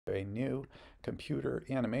A new computer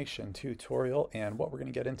animation tutorial, and what we're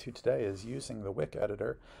going to get into today is using the Wick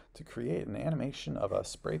editor to create an animation of a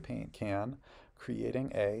spray paint can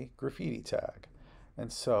creating a graffiti tag.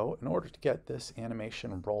 And so in order to get this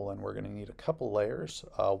animation rolling, we're going to need a couple layers.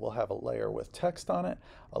 We'll have a layer with text on it,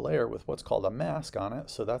 a layer with what's called a mask on it,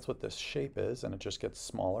 so that's what this shape is, and it just gets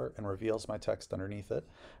smaller and reveals my text underneath it,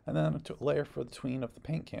 and then a layer for the tween of the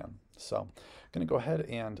paint can. So I'm going to go ahead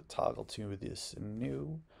and toggle to this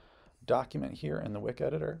new document here in the Wick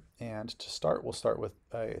editor, and to start we'll start with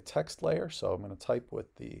a text layer. So I'm going to type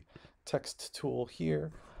with the text tool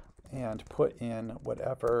here and put in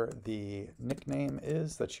whatever the nickname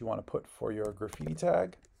is that you want to put for your graffiti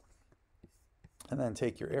tag, and then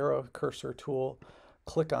take your arrow cursor tool,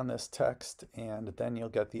 click on this text, and then you'll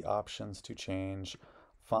get the options to change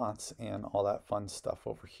fonts and all that fun stuff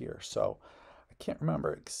over here. So I can't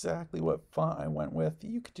remember exactly what font I went with.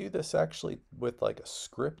 You could do this actually with like a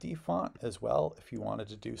scripty font as well if you wanted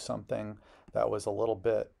to do something that was a little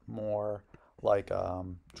bit more like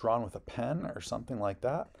drawn with a pen or something like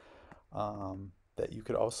that. That you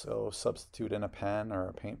could also substitute in a pen or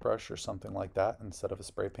a paintbrush or something like that instead of a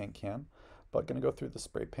spray paint can. But going to go through the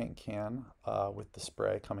spray paint can with the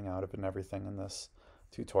spray coming out of it and everything in this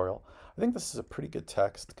tutorial. I think this is a pretty good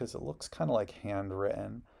text because it looks kind of like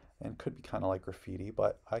handwritten and could be kind of like graffiti,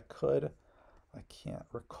 but I can't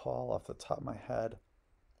recall off the top of my head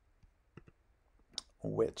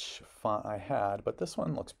which font I had, but this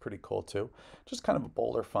one looks pretty cool too. Just kind of a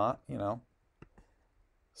bolder font, you know,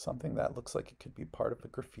 something that looks like it could be part of a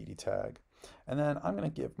graffiti tag. And then I'm going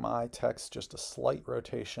to give my text just a slight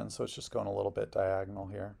rotation, so it's just going a little bit diagonal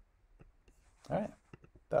here. All right,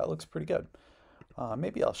 that looks pretty good.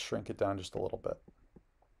 Maybe I'll shrink it down just a little bit.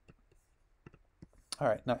 All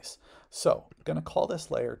right, nice. So I'm going to call this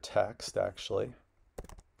layer text, actually.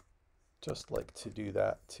 Just like to do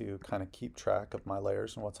that to kind of keep track of my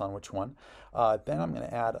layers and what's on which one. Then I'm going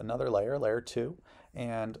to add another layer, layer 2,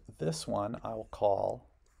 and this one I will call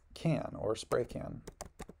can or spray can.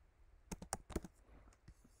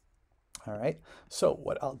 All right, so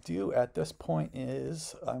what I'll do at this point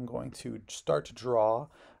is I'm going to start to draw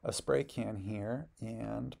a spray can here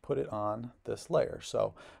and put it on this layer.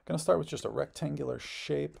 So I'm going to start with just a rectangular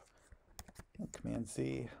shape. Command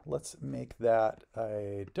Z. Let's make that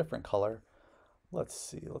a different color. Let's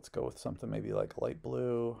see, let's go with something maybe like light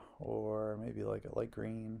blue or maybe like a light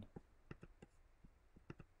green.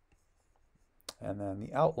 And then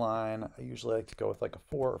the outline, I usually like to go with like a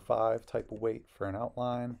 4 or 5 type of weight for an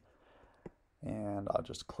outline. And I'll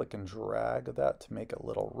just click and drag that to make a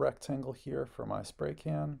little rectangle here for my spray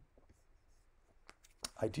can.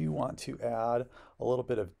 I do want to add a little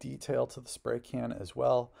bit of detail to the spray can as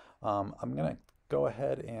well. I'm going to go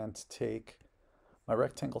ahead and take my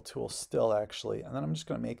rectangle tool still actually, and then I'm just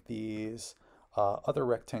going to make these other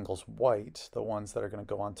rectangles white, the ones that are going to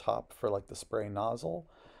go on top for like the spray nozzle.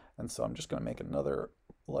 And so I'm just going to make another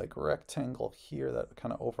like rectangle here that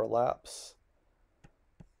kind of overlaps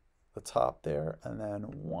the top there, and then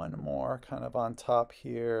one more kind of on top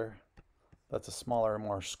here. That's a smaller,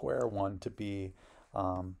 more square one to be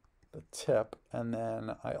the tip. And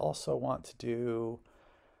then I also want to do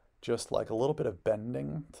just like a little bit of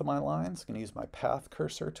bending to my lines. I'm going to use my path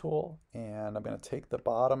cursor tool, and I'm going to take the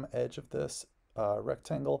bottom edge of this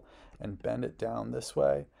rectangle and bend it down this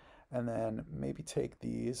way, and then maybe take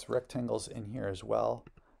these rectangles in here as well.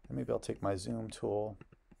 And maybe I'll take my zoom tool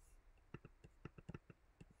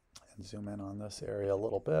and zoom in on this area a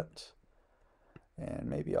little bit. And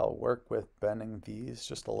maybe I'll work with bending these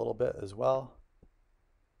just a little bit as well,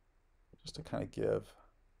 just to kind of give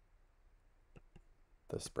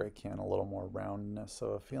the spray can a little more roundness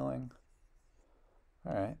of a feeling.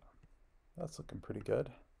 All right, that's looking pretty good.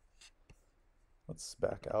 Let's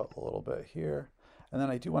back out a little bit here. And then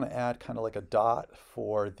I do want to add kind of like a dot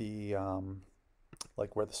for the,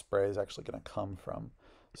 like where the spray is actually going to come from.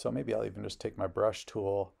 So maybe I'll even just take my brush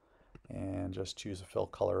tool and just choose a fill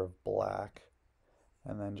color of black,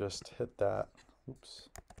 and then just hit that, oops,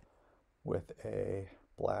 with a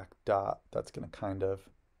black dot. That's going to kind of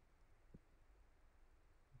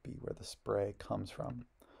be where the spray comes from.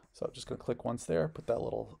 So I'm just going to click once there, put that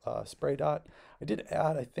little spray dot. I did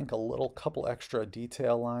add, I think, a couple extra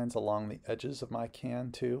detail lines along the edges of my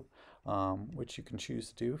can too, which you can choose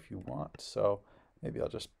to do if you want. So maybe I'll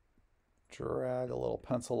just drag a little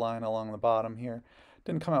pencil line along the bottom here.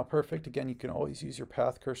 Didn't come out perfect. Again, you can always use your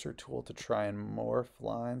path cursor tool to try and morph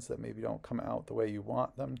lines that maybe don't come out the way you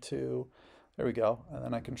want them to. There we go. And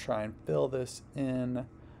then I can try and fill this in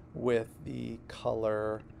with the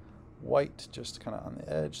color white, just kind of on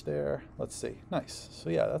the edge there. Let's see. Nice. So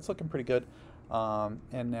yeah, that's looking pretty good.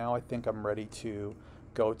 And now I think I'm ready to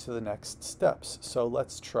go to the next steps. So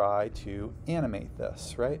let's try to animate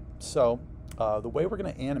this, right? So the way we're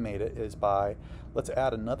going to animate it is by, let's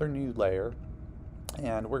add another new layer,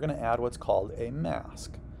 and we're going to add what's called a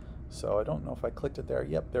mask. So I don't know if I clicked it there.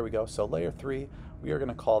 Yep, there we go. So layer 3, we are going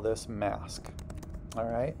to call this mask. All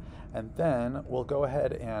right, and then we'll go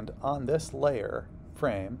ahead and on this layer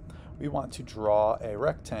frame, we want to draw a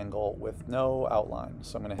rectangle with no outline.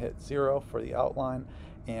 So I'm going to hit 0 for the outline,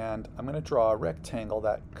 and I'm going to draw a rectangle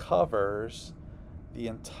that covers the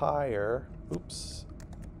entire, oops,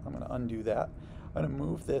 I'm going to undo that. I'm going to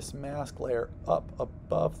move this mask layer up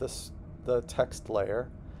above the text layer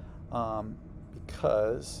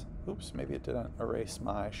because, oops, maybe it didn't erase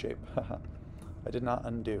my shape. I did not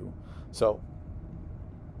undo. So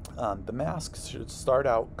the mask should start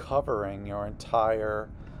out covering your entire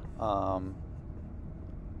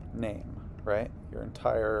name, right? Your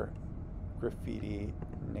entire graffiti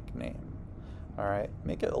nickname. All right,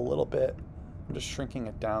 make it a little bit, I'm just shrinking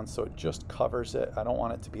it down so it just covers it. I don't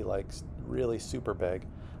want it to be like really super big.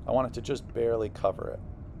 I want it to just barely cover it,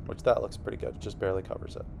 which that looks pretty good. It just barely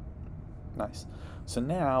covers it. Nice. So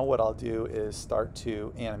now what I'll do is start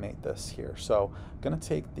to animate this here. So I'm going to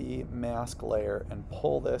take the mask layer and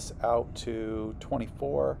pull this out to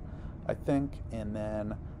 24, I think, and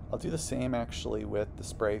then I'll do the same actually with the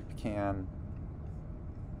spray can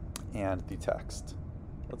and the text.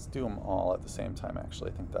 Let's do them all at the same time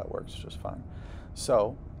actually. I think that works just fine.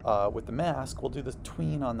 So with the mask, we'll do the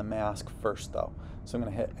tween on the mask first though. So I'm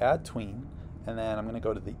going to hit add tween, and then I'm going to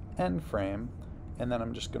go to the end frame, and then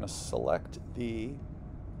I'm just going to select the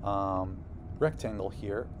rectangle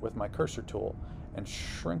here with my cursor tool and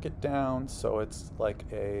shrink it down so it's like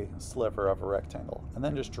a sliver of a rectangle, and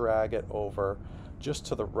then just drag it over just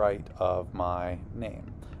to the right of my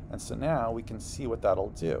name. And so now we can see what that'll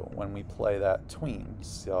do when we play that tween.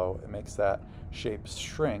 So it makes that shape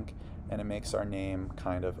shrink, and it makes our name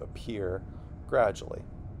kind of appear gradually.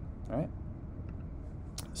 All right?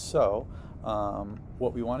 So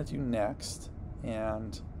what we want to do next,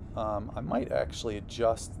 and I might actually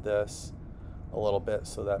adjust this a little bit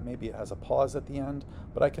so that maybe it has a pause at the end,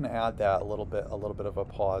 but I can add that a little bit of a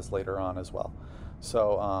pause later on as well.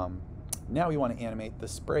 So now we want to animate the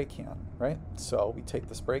spray can, right? So we take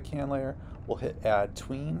the spray can layer, we'll hit add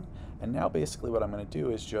tween, and now basically what I'm going to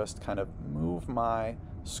do is just kind of move my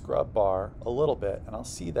scrub bar a little bit, and I'll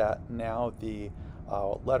see that now the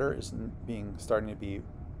letter is starting to be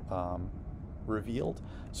revealed.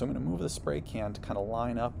 So I'm going to move the spray can to kind of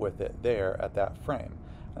line up with it there at that frame.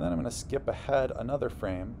 And then I'm going to skip ahead another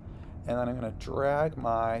frame, and then I'm going to drag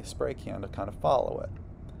my spray can to kind of follow it.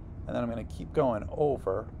 And then I'm going to keep going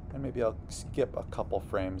over, and maybe I'll skip a couple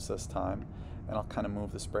frames this time, and I'll kind of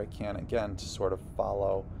move the spray can again to sort of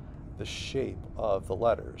follow the shape of the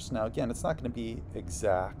letters. Now again, it's not going to be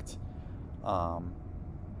exact,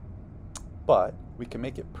 but we can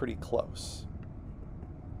make it pretty close.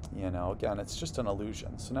 You know, again, it's just an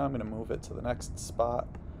illusion. So now I'm going to move it to the next spot.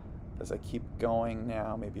 As I keep going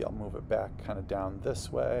now, maybe I'll move it back kind of down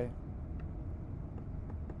this way.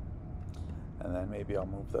 And then maybe I'll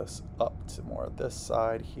move this up to more of this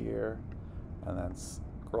side here. And then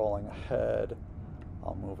scrolling ahead,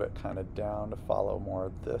 I'll move it kind of down to follow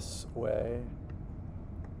more this way.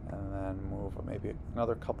 And then move maybe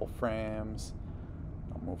another couple frames.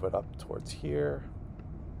 I'll move it up towards here.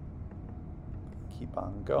 Keep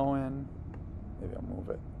on going. Maybe I'll move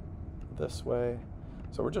it this way.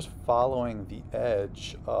 So we're just following the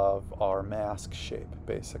edge of our mask shape,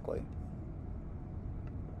 basically.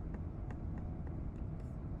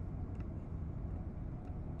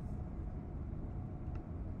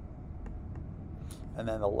 And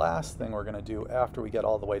then the last thing we're going to do after we get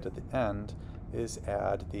all the way to the end is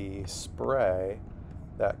add the spray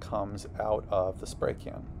that comes out of the spray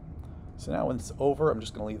can. So now when it's over, I'm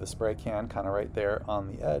just going to leave the spray can kind of right there on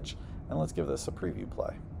the edge, and let's give this a preview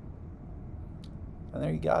play. And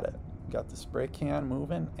there you got it. You got the spray can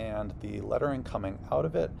moving and the lettering coming out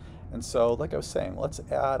of it. And so, like I was saying, let's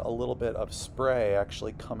add a little bit of spray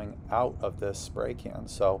actually coming out of this spray can.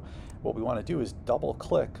 So what we want to do is double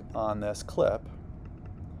click on this clip,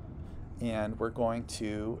 and we're going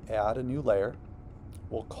to add a new layer.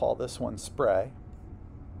 We'll call this one spray.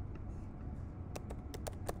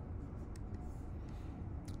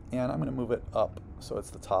 And I'm going to move it up so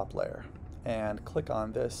it's the top layer. And click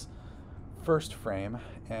on this first frame,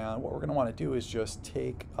 and what we're going to want to do is just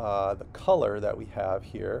take the color that we have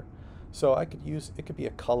here. So I could use, it could be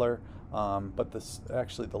a color, but this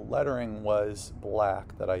actually the lettering was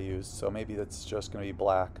black that I used, so maybe it's just going to be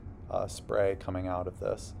black spray coming out of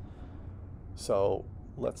this. So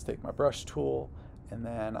let's take my brush tool, and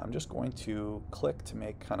then I'm just going to click to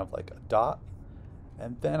make kind of like a dot.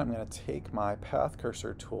 And then I'm going to take my path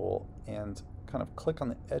cursor tool and kind of click on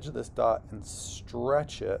the edge of this dot and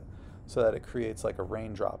stretch it so that it creates like a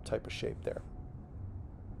raindrop type of shape there.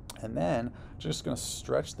 And then I'm just going to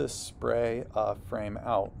stretch this spray frame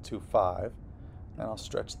out to 5, and I'll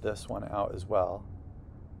stretch this one out as well.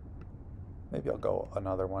 Maybe I'll go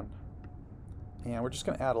another one. And we're just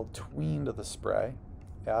going to add a tween to the spray,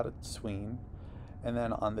 add a tween, and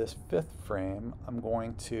then on this 5th frame I'm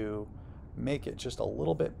going to make it just a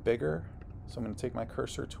little bit bigger. So I'm going to take my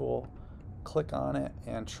cursor tool, click on it,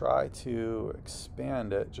 and try to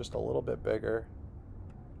expand it just a little bit bigger.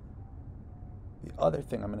 The other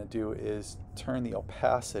thing I'm going to do is turn the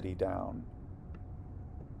opacity down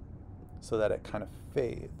so that it kind of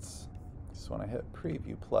fades. So when I hit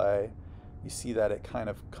preview play, you see that it kind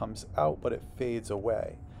of comes out, but it fades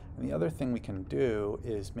away. And the other thing we can do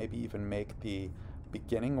is maybe even make the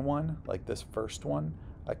beginning one, like this first one,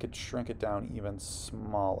 I could shrink it down even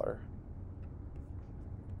smaller.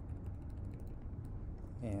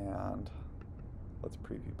 And let's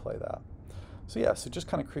preview play that. So yeah, so it just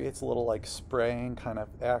kind of creates a little like spraying kind of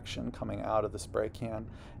action coming out of the spray can.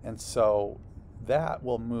 And so that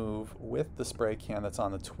will move with the spray can that's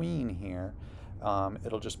on the tween here.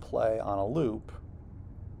 It'll just play on a loop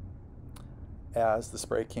as the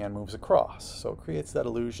spray can moves across. So it creates that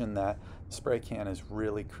illusion that the spray can is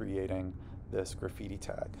really creating this graffiti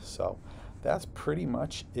tag. So that's pretty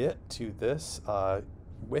much it to this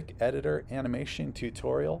Wick editor animation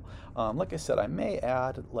tutorial. Like I said, I may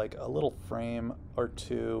add like a little frame or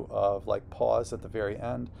two of like pause at the very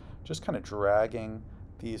end, just kind of dragging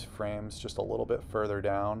these frames just a little bit further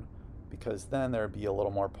down, because then there'd be a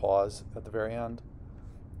little more pause at the very end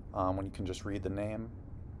when you can just read the name.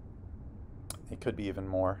 It could be even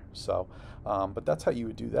more. So, but that's how you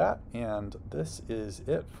would do that. And this is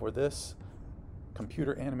it for this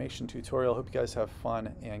computer animation tutorial. Hope you guys have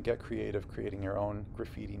fun and get creative creating your own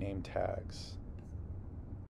graffiti name tags.